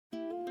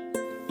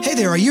Hey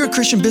there, are you a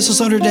Christian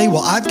business owner today?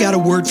 Well, I've got a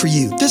word for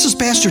you. This is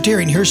Pastor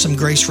Terry, and here's some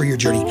grace for your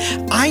journey.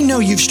 I know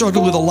you've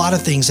struggled with a lot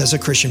of things as a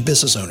Christian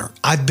business owner.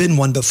 I've been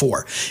one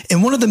before.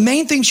 And one of the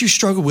main things you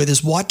struggle with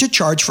is what to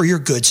charge for your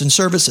goods and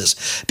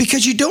services,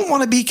 because you don't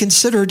want to be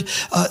considered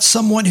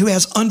someone who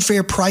has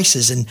unfair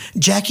prices and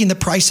jacking the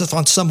prices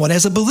on someone.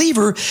 As a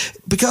believer,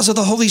 because of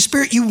the Holy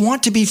Spirit, you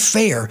want to be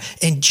fair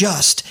and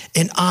just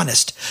and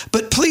honest.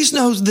 But please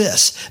know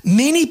this,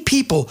 many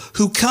people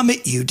who come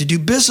at you to do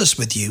business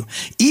with you,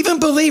 even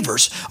believers,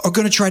 are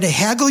going to try to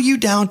haggle you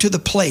down to the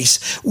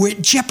place where it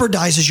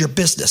jeopardizes your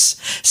business.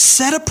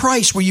 Set a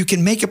price where you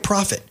can make a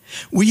profit,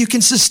 where you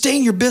can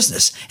sustain your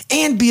business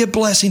and be a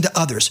blessing to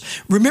others.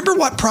 Remember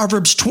what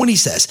Proverbs 20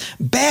 says,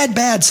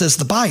 bad, says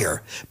the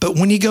buyer, but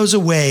when he goes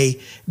away,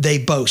 they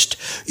boast.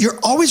 You're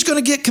always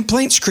going to get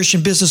complaints,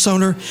 Christian business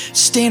owner.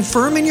 Stand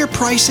firm in your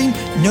pricing,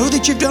 know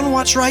that you've done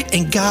what's right,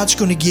 and God's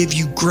going to give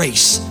you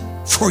grace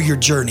for your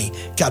journey.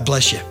 God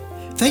bless you.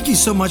 Thank you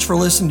so much for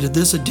listening to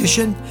this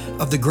edition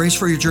of the Grace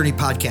for Your Journey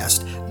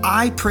podcast.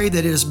 I pray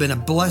that it has been a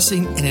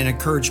blessing and an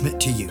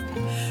encouragement to you.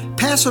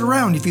 Pass it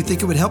around if you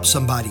think it would help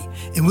somebody.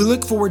 And we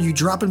look forward to you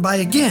dropping by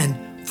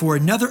again for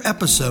another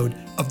episode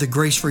of the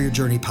Grace for Your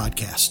Journey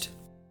podcast.